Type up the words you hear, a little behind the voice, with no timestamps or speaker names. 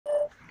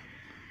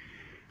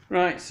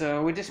Right,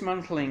 so we're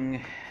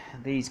dismantling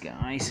these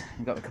guys.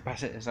 We've got the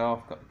capacitors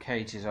off, got the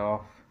cages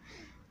off,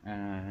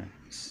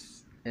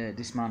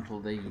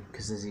 dismantled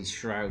because there's these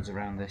shrouds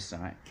around this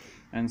side.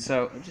 And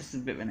so, just a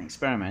bit of an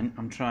experiment,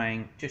 I'm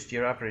trying just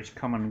your average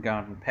common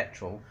garden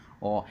petrol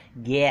or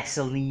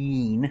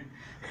gasoline.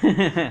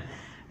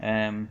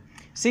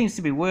 Seems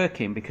to be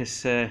working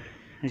because, as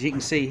you can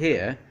see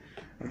here,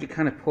 I've just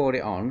kind of poured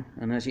it on,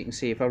 and as you can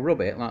see, if I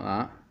rub it like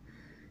that,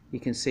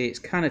 you can see it's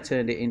kind of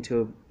turned it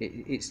into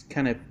it's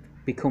kind of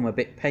become a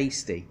bit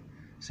pasty,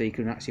 so you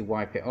can actually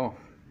wipe it off.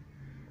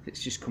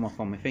 It's just come off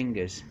on my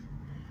fingers,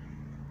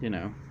 you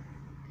know,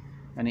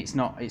 and it's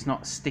not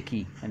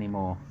sticky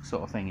anymore,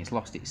 sort of thing. It's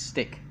lost its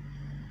stick,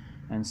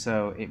 and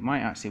so it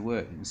might actually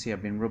work. You can see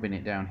I've been rubbing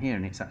it down here,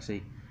 and it's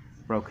actually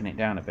broken it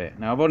down a bit.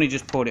 Now I've only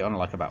just poured it on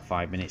like about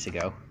 5 minutes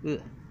ago.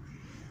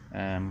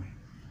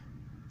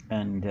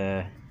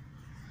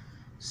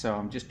 So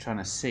I'm just trying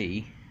to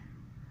see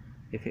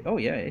if it, oh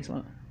yeah, it is,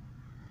 look,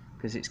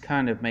 because it's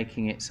kind of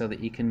making it so that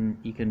you can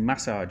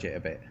massage it a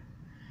bit,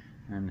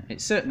 and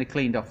it's certainly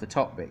cleaned off the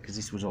top bit because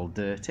this was all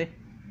dirty.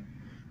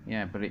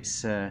 Yeah, but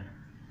it's I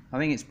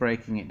think it's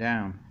breaking it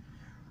down.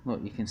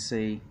 Look, you can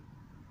see,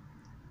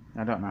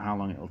 I don't know how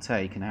long it'll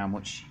take and how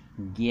much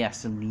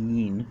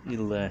gasoline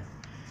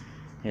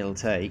it'll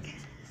take.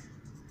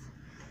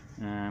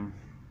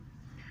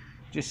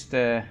 Just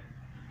a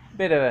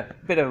bit of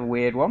a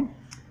weird one.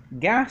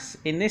 Gas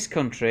in this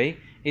country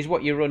is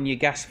what you run your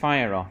gas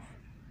fire off.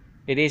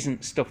 It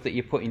isn't stuff that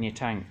you put in your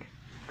tank.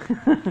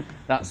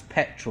 That's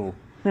petrol.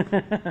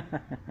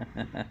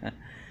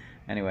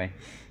 Anyway,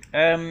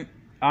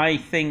 I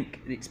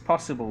think it's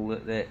possible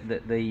that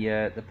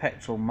the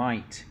petrol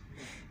might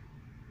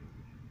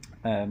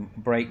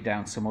break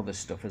down some other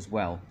stuff as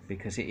well,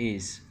 because it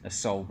is a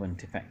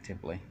solvent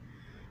effectively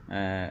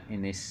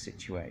in this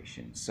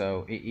situation.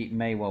 So it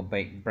may well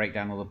break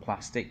down other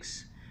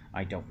plastics.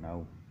 I don't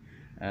know.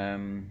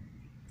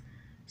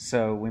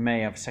 So we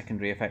may have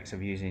secondary effects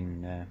of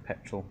using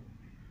petrol,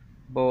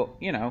 but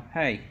you know,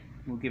 hey,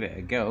 we'll give it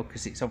a go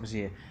because it's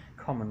obviously a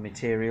common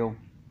material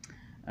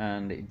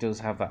and it does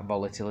have that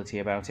volatility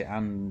about it,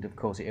 and of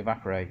course it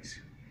evaporates,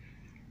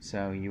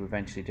 so you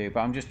eventually do.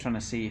 But I'm just trying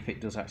to see if it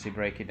does actually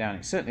break it down.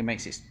 It certainly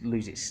makes it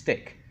lose its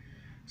stick,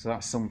 so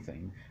that's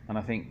something. And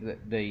I think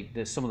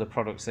that some of the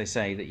products, they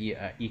say that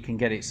you can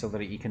get it so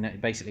that you can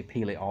basically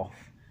peel it off,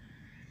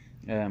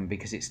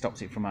 because it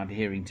stops it from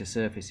adhering to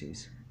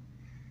surfaces.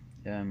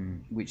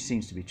 Which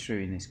seems to be true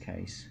in this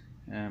case.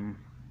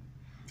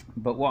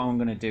 But what I'm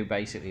going to do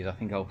basically is I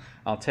think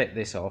I'll take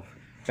this off,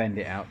 bend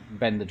it out,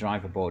 bend the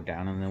driver board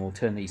down, and then we'll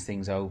turn these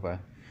things over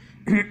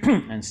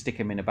and stick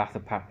them in a bath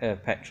of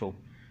petrol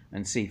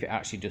and see if it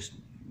actually just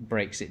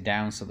breaks it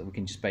down, so that we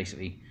can just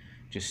basically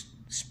just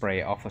spray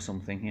it off or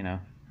something, you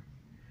know,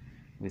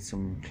 with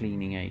some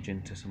cleaning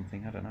agent or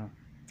something, I don't know.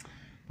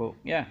 But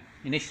yeah,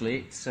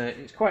 initially it's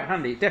quite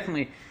handy. It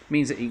definitely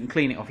means that you can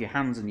clean it off your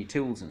hands and your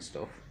tools and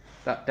stuff.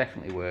 That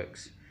definitely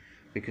works,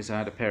 because I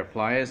had a pair of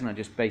pliers and I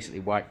just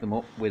basically wiped them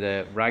up with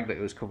a rag that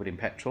was covered in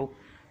petrol,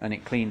 and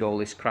it cleaned all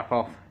this crap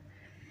off.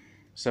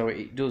 So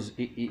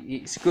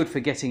it's good for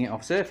getting it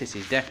off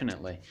surfaces,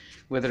 definitely.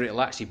 Whether it'll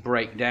actually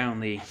break down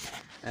the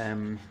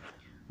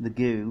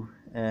goo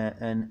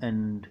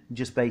and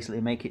just basically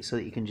make it so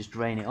that you can just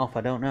drain it off,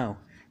 I don't know,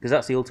 because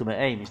that's the ultimate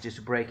aim, is just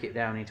to break it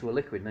down into a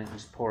liquid and then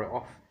just pour it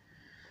off,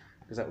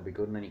 because that would be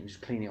good, and then you can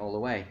just clean it all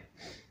away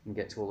and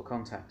get to all the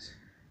contacts.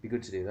 Be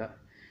good to do that.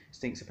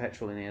 Stinks of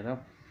petrol in here though.